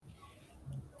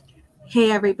Hey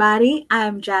everybody,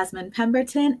 I'm Jasmin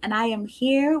Pemberton and I am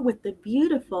here with the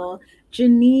beautiful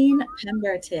Janine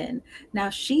Pemberton. Now,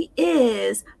 she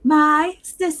is my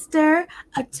sister,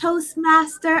 a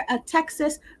Toastmaster, a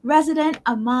Texas resident,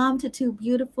 a mom to two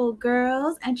beautiful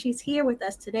girls, and she's here with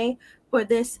us today for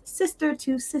this sister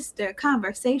to sister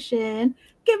conversation.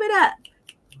 Give it up.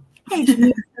 Hey,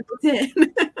 Janine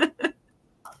Pemberton.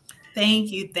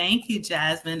 Thank you,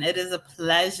 Jasmine. It is a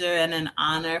pleasure and an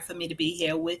honor for me to be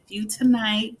here with you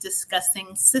tonight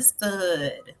discussing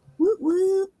sisterhood. Whoop,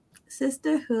 whoop.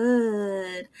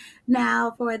 Sisterhood.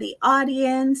 Now, for the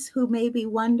audience who may be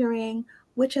wondering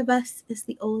which of us is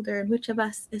the older and which of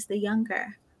us is the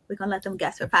younger, we're going to let them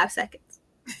guess for 5 seconds.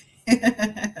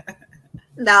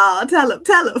 No, tell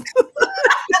them.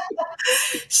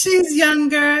 She's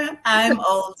younger, I'm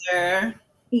older.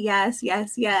 Yes.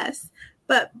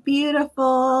 But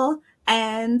beautiful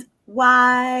and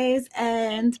wise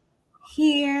and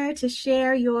here to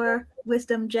share your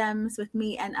wisdom gems with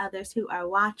me and others who are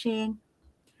watching.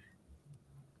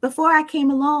 Before I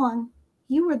came along,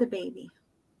 you were the baby.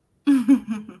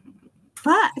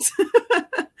 But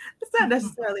it's not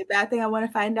necessarily a bad thing. I want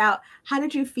to find out, how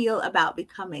did you feel about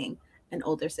becoming an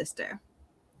older sister?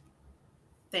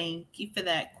 Thank you for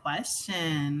that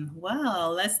question.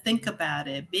 Well, let's think about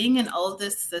it. Being an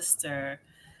oldest sister,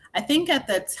 I think at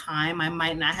the time I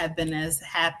might not have been as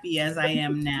happy as I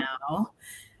am now.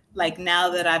 Like now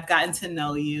that I've gotten to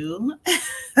know you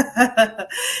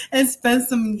and spent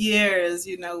some years,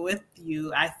 with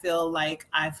you, I feel like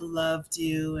I've loved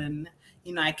you and,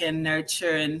 I can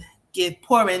nurture and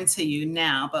pour into you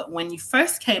now. But when you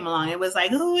first came along, it was like,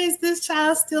 who is this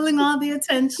child stealing all the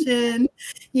attention?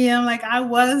 Like I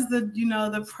was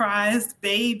the prized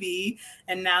baby,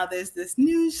 and now there's this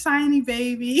new shiny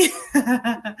baby.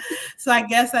 So I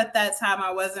guess at that time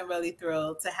I wasn't really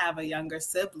thrilled to have a younger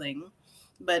sibling.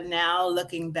 But now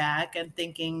looking back and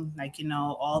thinking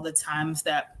all the times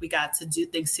that we got to do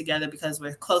things together because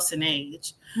we're close in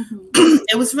age,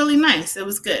 It was really nice. It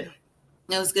was good.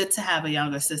 It was good to have a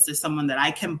younger sister, someone that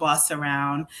I can boss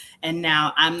around. And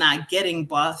now I'm not getting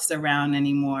bossed around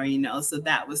anymore, so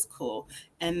that was cool.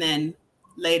 And then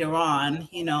later on,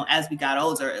 as we got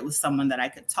older, it was someone that I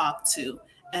could talk to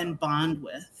and bond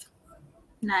with.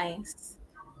 Nice.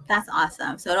 That's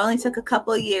awesome. So it only took a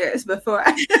couple of years before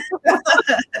I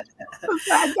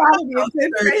got you.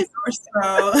 Or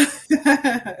so.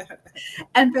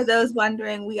 And for those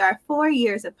wondering, we are 4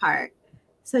 years apart.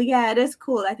 So yeah, it is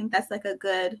cool. I think that's like a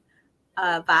good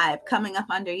vibe coming up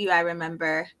under you. I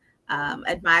remember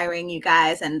admiring you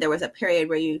guys, and there was a period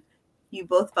where you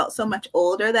both felt so much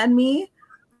older than me,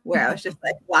 where I was just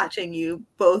like watching you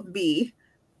both be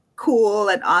cool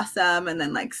and awesome, and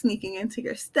then like sneaking into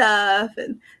your stuff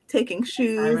and taking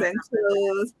shoes and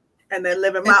clothes, and then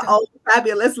living my own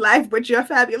fabulous life with your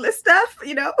fabulous stuff.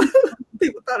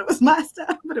 People thought it was my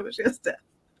stuff, but it was your stuff.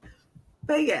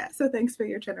 But yeah, so thanks for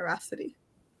your generosity,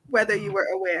 whether you were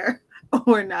aware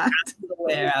or not.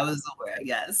 I was aware,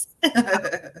 yes.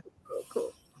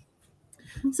 Cool.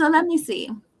 So let me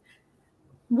see.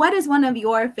 What is one of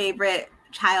your favorite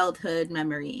childhood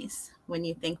memories when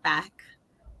you think back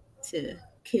to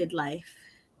kid life?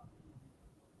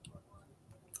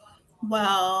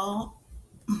 Well,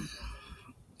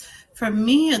 for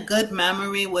me, a good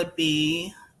memory would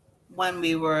be when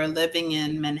we were living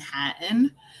in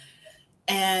Manhattan,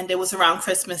 and it was around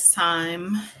Christmas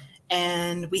time,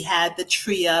 and we had the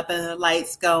tree up and the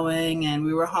lights going, and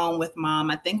we were home with Mom.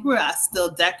 I think we were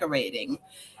still decorating,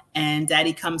 and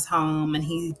Daddy comes home and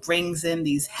he brings in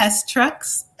these Hess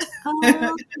trucks.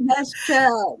 Oh, Hess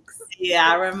trucks. Yeah,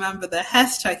 I remember the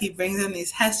Hess truck. He brings in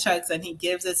these Hess trucks and he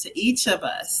gives it to each of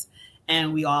us.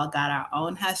 And we all got our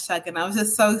own Hess truck. And I was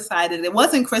just so excited. It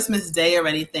wasn't Christmas Day or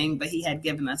anything, but he had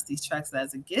given us these trucks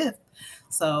as a gift.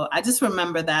 So I just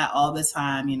remember that all the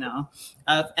time,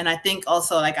 and I think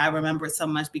also I remember it so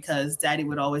much because Daddy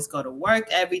would always go to work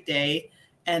every day.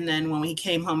 And then when he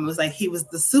came home, it was like he was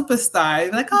the superstar. He'd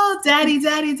be like, oh, Daddy.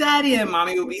 And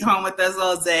Mommy would be home with us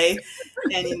all day.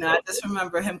 And, I just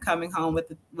remember him coming home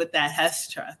with that Hess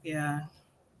truck. Yeah.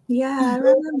 Yeah, I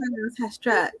remember those Hess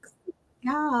trucks.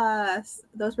 Yes,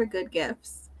 those were good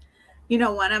gifts.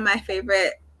 One of my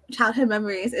favorite childhood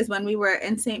memories is when we were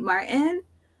in St. Martin,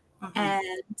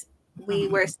 and we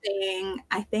were staying,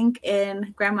 I think,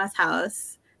 in Grandma's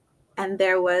house, and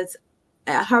there was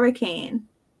a hurricane.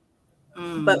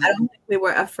 But I don't think we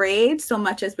were afraid so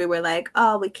much as we were like,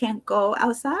 oh, we can't go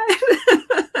outside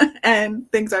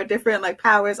and things are different, like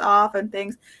power's off and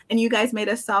things. And you guys made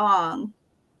a song.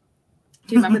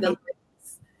 Do you remember the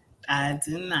lyrics? I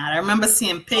do not. I remember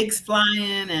seeing pigs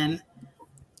flying and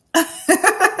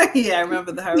Yeah, I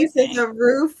remember the Pieces hurricane. of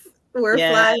roof were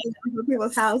Yeah. flying over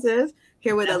people's houses.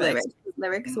 Here were the Never lyrics. The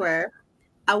lyrics expected were,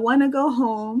 I want to go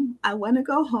home. I want to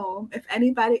go home. If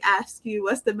anybody asks you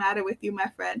what's the matter with you, my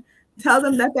friend, tell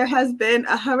them that there has been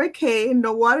a hurricane.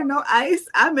 No water, no ice.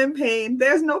 I'm in pain.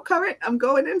 There's no current. I'm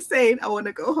going insane. I want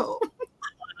to go home.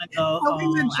 to go So we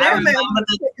were home. I jamming. remember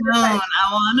the tune. Like,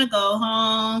 I want to go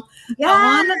home. I yeah.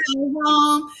 want to go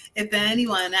home. If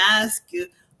anyone asks you,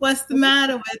 what's the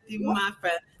matter with you, my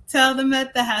friend? Tell them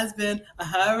that there has been a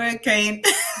hurricane.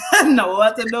 No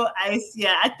water, no ice.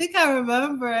 Yeah, I think I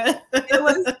remember it. It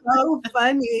was so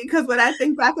funny because when I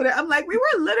think back on it, I'm like, we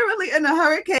were literally in a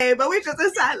hurricane, but we just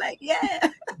decided, like,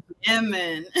 yeah. Yeah,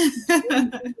 man.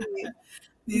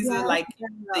 These are Yeah, like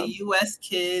the U.S.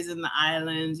 kids in the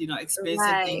islands, experiencing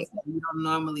right. things that you don't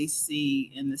normally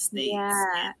see in the States.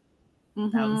 Yeah.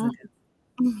 That was a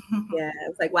Mm-hmm. good. Yeah, it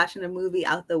was like watching a movie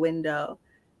out the window,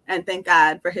 and thank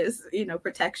God for his,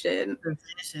 protection.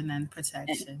 Provision and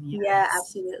protection, Yeah, yes.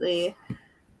 absolutely.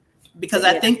 Because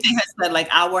But I yeah, think they had said like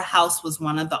our house was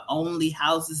one of the only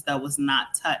houses that was not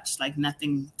touched, like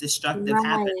nothing destructive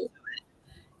happened right. to it.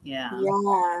 Yeah,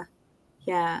 Yeah,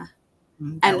 yeah.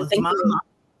 that And was mama. thankfully,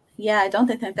 yeah, I don't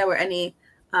think there were any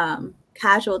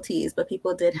casualties, but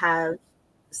people did have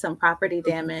some property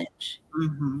damage.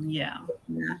 Yeah.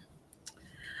 Yeah.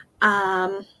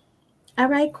 Um, all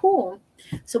right, cool.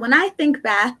 So when I think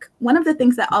back, one of the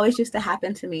things that always used to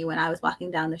happen to me when I was walking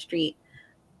down the street,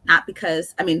 not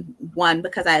because, one,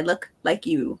 because I look like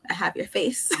you, I have your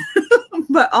face,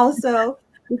 but also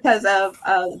because of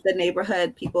the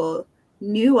neighborhood, people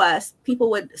knew us. People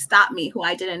would stop me who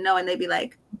I didn't know, and they'd be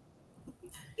like,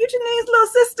 "You Janine's little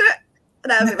sister,"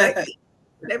 and I'd be like,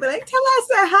 they'd be like, "Tell her I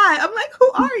said hi." I'm like,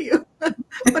 "Who are you?"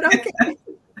 But okay.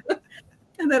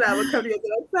 And then I would come to you and be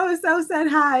like, "So and so said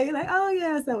hi." You're like, "Oh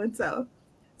yeah, so and so."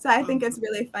 So I think it's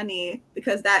really funny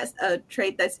because that's a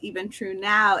trait that's even true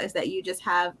now, is that you just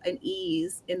have an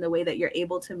ease in the way that you're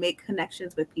able to make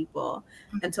connections with people.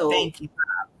 And so, Thank you.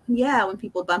 yeah, when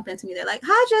people bump into me, they're like,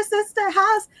 "How's your sister?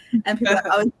 How's?" And people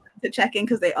are always to check in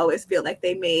because they always feel like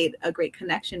they made a great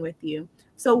connection with you.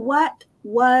 So what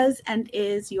was and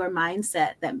is your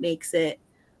mindset that makes it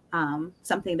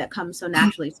something that comes so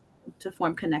naturally to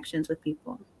form connections with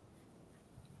people?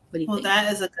 What do you Well, think?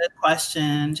 that is a good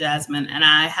question, Jasmine. And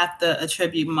I have to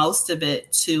attribute most of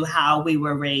it to how we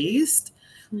were raised.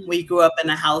 We grew up in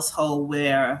a household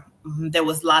where there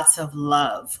was lots of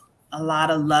love. A lot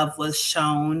of love was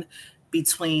shown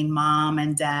between mom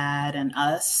and dad and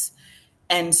us.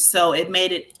 And so it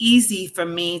made it easy for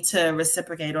me to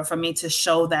reciprocate or for me to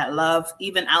show that love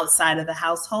even outside of the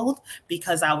household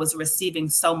because I was receiving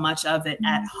so much of it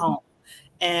at home.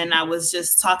 And I was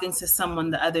just talking to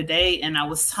someone the other day and I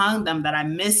was telling them that I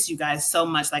miss you guys so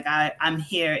much. Like I'm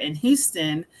here in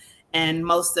Houston and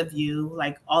most of you,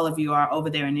 like all of you, are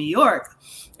over there in New York.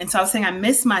 And so I was saying, I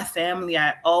miss my family.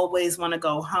 I always want to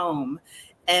go home.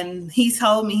 And he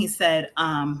told me, he said,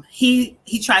 he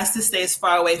tries to stay as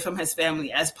far away from his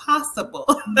family as possible.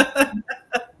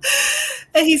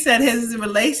 And he said his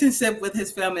relationship with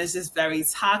his family is just very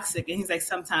toxic. And he's like,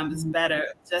 sometimes it's better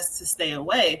just to stay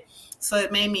away. So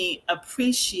it made me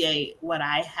appreciate what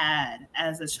I had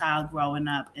as a child growing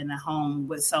up in a home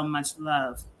with so much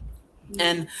love.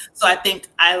 And so I think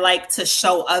I like to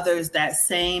show others that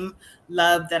same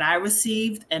love that I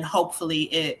received, and hopefully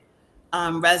it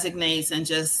resonates and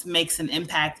just makes an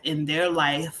impact in their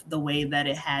life the way that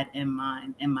it had in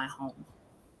mine, in my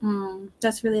home.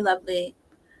 That's really lovely.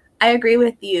 I agree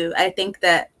with you. I think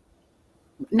that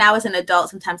now as an adult,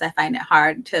 sometimes I find it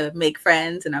hard to make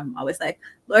friends, and I'm always like,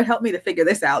 Lord, help me to figure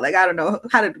this out. Like, I don't know,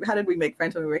 how did we make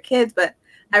friends when we were kids? But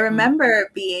I remember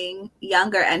being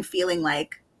younger and feeling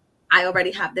like I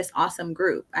already have this awesome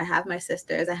group. I have my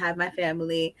sisters, I have my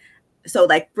family. So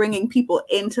like bringing people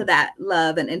into that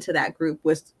love and into that group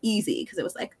was easy because it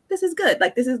was like, this is good.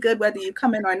 Like, this is good whether you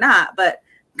come in or not, but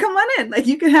come on in. Like,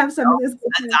 you can have some of this.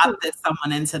 Adopted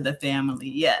someone into the family.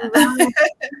 Yeah. Right.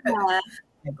 Yeah.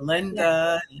 Like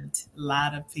Linda and a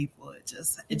lot of people. It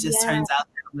just turns out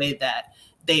that way that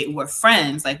they were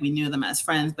friends, like we knew them as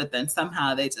friends, but then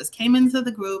somehow they just came into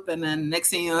the group, and then next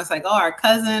thing you know, it's like, oh, our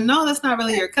cousin. No, that's not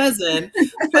really your cousin,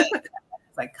 but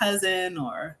it's like cousin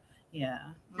or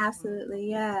Absolutely.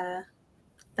 Yeah.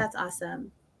 That's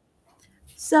awesome.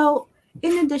 So,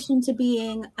 in addition to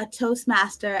being a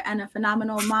Toastmaster and a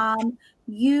phenomenal mom,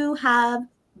 you have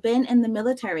been in the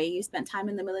military. You spent time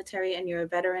in the military and you're a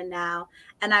veteran now.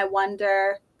 And I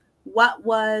wonder, what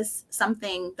was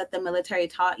something that the military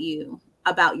taught you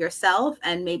about yourself,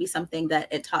 and maybe something that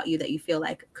it taught you that you feel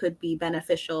like could be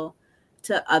beneficial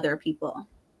to other people?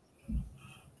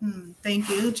 Thank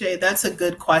you, Jay. That's a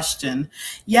good question.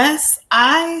 Yes,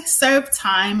 I served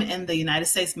time in the United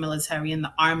States military, in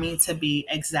the Army to be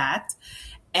exact.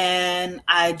 And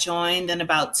I joined in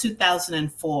about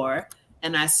 2004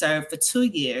 and I served for 2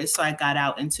 years. So I got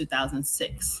out in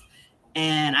 2006.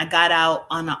 And I got out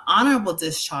on an honorable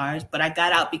discharge, but I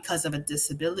got out because of a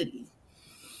disability.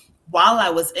 While I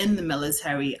was in the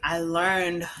military, I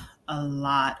learned a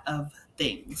lot of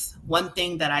things. One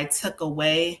thing that I took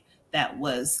away that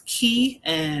was key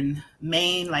and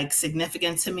main, like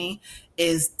significant to me,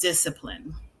 is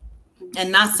discipline.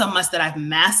 And not so much that I've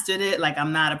mastered it, like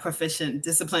I'm not a proficient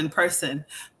disciplined person,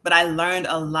 but I learned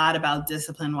a lot about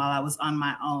discipline while I was on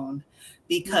my own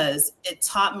because it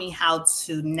taught me how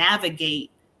to navigate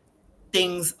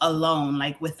things alone,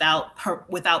 like without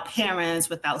parents,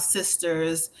 without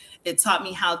sisters. It taught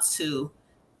me how to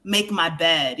make my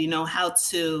bed, how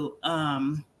to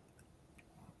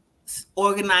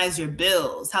organize your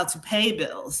bills, how to pay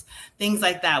bills, things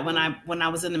like that. When I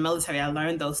was in the military, I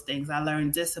learned those things. I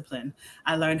learned discipline.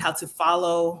 I learned how to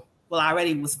follow. Well, I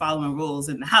already was following rules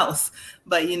in the house,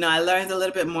 but I learned a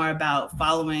little bit more about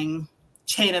following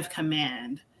chain of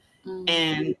command.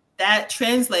 And that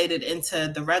translated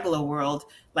into the regular world,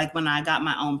 like when I got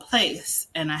my own place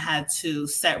and I had to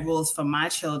set rules for my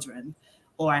children,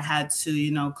 or I had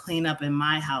to, clean up in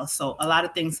my house. So a lot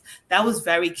of things that was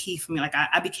very key for me. Like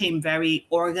I became very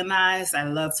organized. I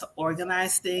love to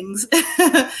organize things.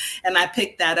 And I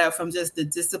picked that up from just the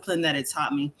discipline that it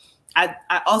taught me.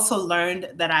 I also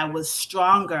learned that I was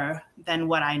stronger than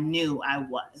what I knew I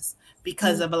was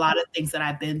because of a lot of things that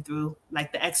I've been through,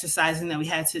 like the exercising that we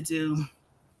had to do,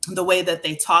 the way that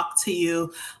they talk to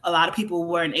you. A lot of people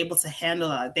weren't able to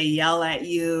handle it. They yell at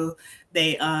you.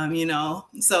 They,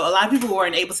 so a lot of people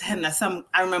weren't able to handle that.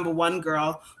 I remember one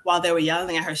girl, while they were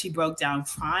yelling at her, she broke down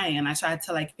crying. And I tried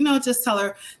to just tell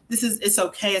her, it's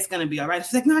okay. It's going to be all right.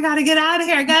 She's like, no, I got to get out of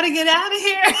here. I got to get out of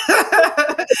here.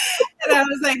 And I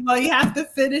was like, well, you have to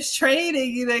finish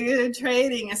training, you're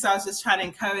training. And so I was just trying to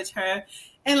encourage her.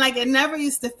 And like, it never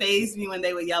used to faze me when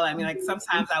they would yell at me. Like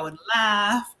sometimes I would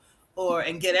laugh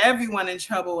and get everyone in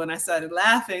trouble. When I started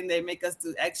laughing, they make us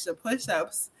do extra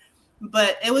push-ups.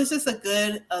 But it was just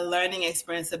a learning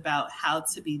experience about how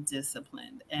to be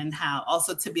disciplined and how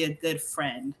also to be a good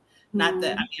friend. Not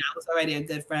that, I was already a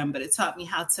good friend, but it taught me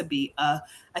how to be, I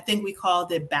think we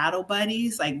called it battle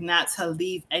buddies, like not to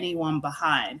leave anyone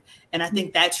behind. And I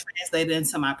think that translated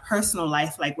into my personal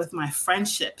life, like with my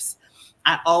friendships.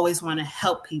 I always want to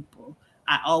help people.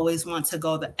 I always want to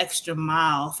go the extra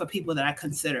mile for people that I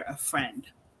consider a friend.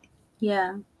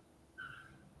 Yeah.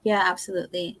 Yeah,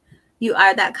 absolutely. You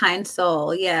are that kind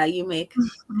soul. Yeah, you make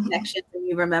connections and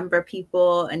you remember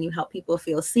people and you help people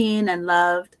feel seen and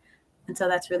loved. And so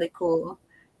that's really cool.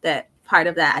 I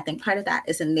think part of that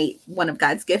is innate, one of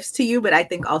God's gifts to you. But I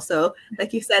think also,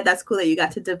 like you said, that's cool that you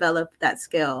got to develop that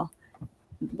skill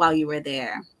while you were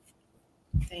there.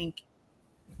 Thank you.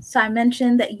 So I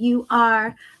mentioned that you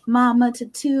are mama to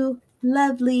two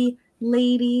lovely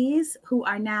ladies who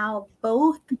are now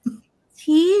both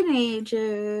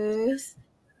teenagers.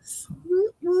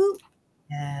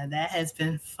 Yeah, that has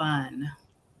been fun.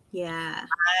 Yeah.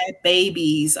 My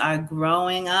babies are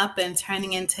growing up and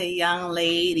turning into young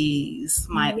ladies.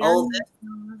 My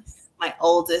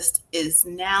oldest is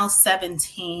now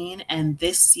 17, and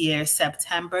this year,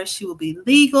 September, she will be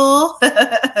legal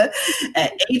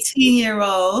at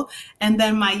 18-year-old. And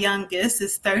then my youngest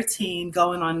is 13,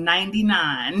 going on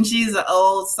 99. She's an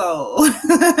old soul.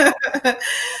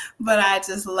 But I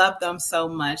just love them so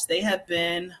much. They have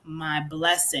been my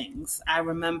blessings. I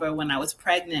remember when I was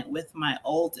pregnant with my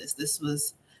oldest, this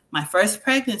was my first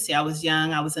pregnancy. I was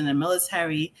young. I was in the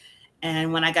military.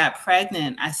 And when I got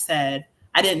pregnant, I said,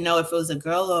 I didn't know if it was a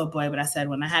girl or a boy, but I said,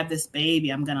 when I have this baby,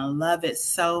 I'm going to love it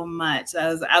so much.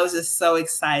 I was just so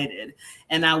excited.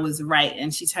 And I was right.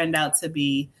 And she turned out to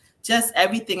be just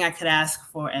everything I could ask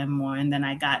for and more. And then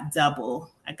I got double.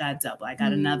 I got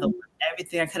another one.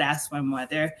 Everything I could ask for and more.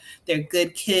 They're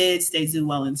good kids. They do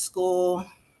well in school.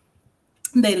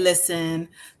 They listen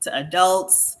to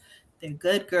adults. They're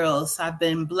good girls. So I've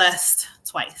been blessed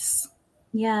twice.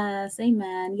 Yes,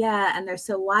 amen. Yeah, and they're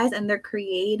so wise and they're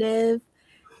creative.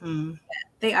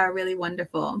 They are really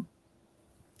wonderful.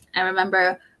 I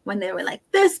remember when they were like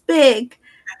this big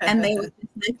and they were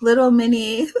like little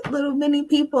mini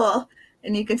people,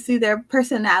 and you could see their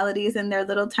personalities and their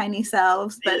little tiny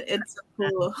selves, but it's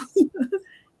cool.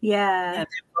 Yeah, they're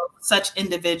both such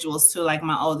individuals too. Like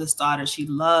my oldest daughter, she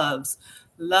loves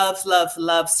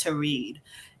to read.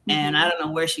 And I don't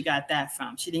know where she got that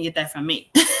from. She didn't get that from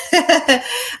me.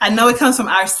 I know it comes from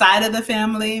our side of the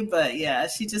family, but yeah,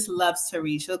 she just loves to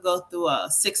read. She'll go through a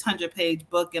 600-page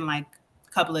book in like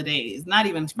a couple of days. Not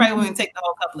even, she probably won't take the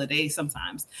whole couple of days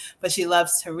sometimes, but she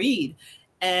loves to read.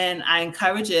 And I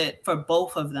encourage it for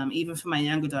both of them, even for my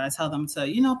younger daughter. I tell them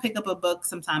to, pick up a book.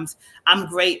 Sometimes I'm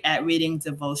great at reading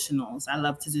devotionals. I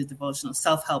love to do devotional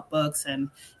self-help books and,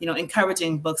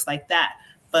 encouraging books like that.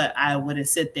 But I wouldn't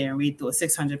sit there and read through a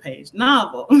 600-page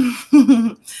novel.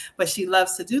 But she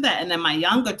loves to do that. And then my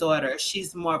younger daughter,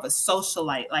 she's more of a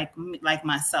socialite, like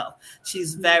myself.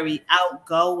 She's very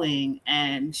outgoing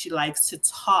and she likes to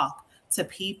talk to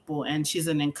people and she's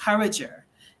an encourager.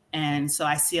 And so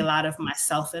I see a lot of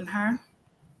myself in her.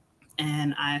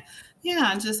 And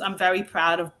I'm very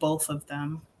proud of both of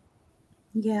them.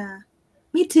 Yeah,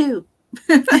 me too.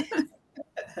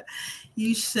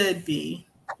 You should be.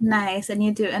 Nice. And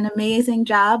you do an amazing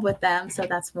job with them. So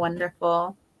that's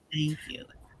wonderful. Thank you.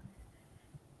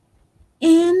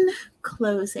 In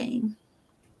closing,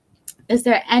 is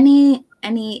there any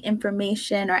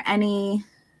information or any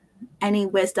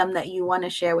wisdom that you want to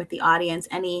share with the audience?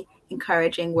 Any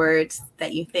encouraging words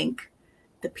that you think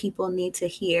the people need to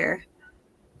hear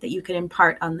that you could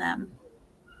impart on them?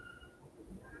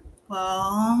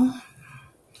 Well,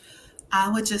 I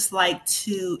would just like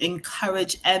to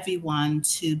encourage everyone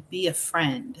to be a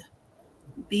friend.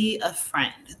 Be a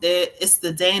friend. It's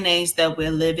the day and age that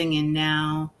we're living in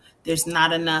now. There's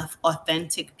not enough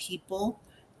authentic people.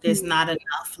 There's not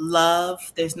enough love.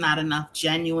 There's not enough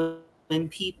genuine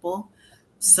people.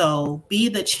 So be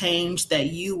the change that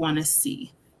you want to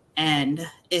see. And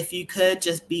if you could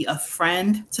just be a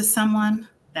friend to someone,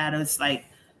 that is like,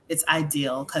 it's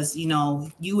ideal because,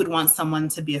 you would want someone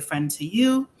to be a friend to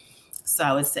you. So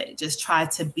I would say just try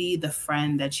to be the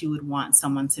friend that you would want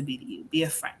someone to be to you. Be a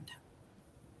friend.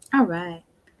 All right.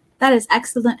 That is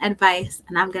excellent advice,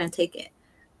 and I'm going to take it.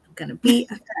 I'm going to be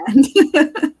a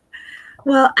friend.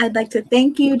 Well, I'd like to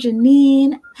thank you,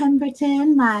 Janine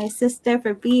Pemberton, my sister,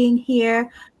 for being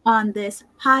here on this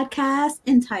podcast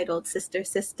entitled Sister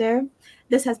Sister.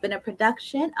 This has been a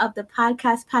production of the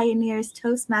Podcast Pioneers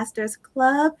Toastmasters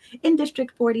Club in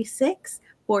District 46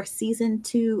 for Season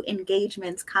 2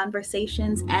 engagements,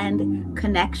 conversations, and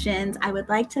connections. I would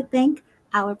like to thank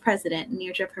our president,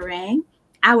 Nirja Parang,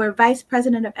 our vice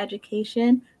president of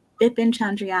education, Bipin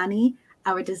Chandriani,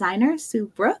 our designer, Sue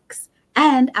Brooks,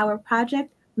 and our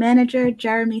project manager,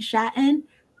 Jeremy Shatton,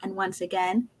 and once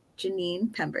again,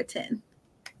 Janine Pemberton.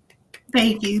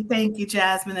 Thank you,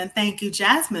 Jasmine, and thank you,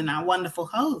 Jasmine, our wonderful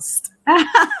host.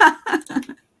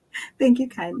 Thank you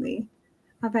kindly.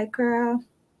 All right, girl.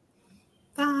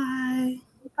 Bye.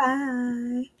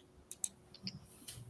 Bye.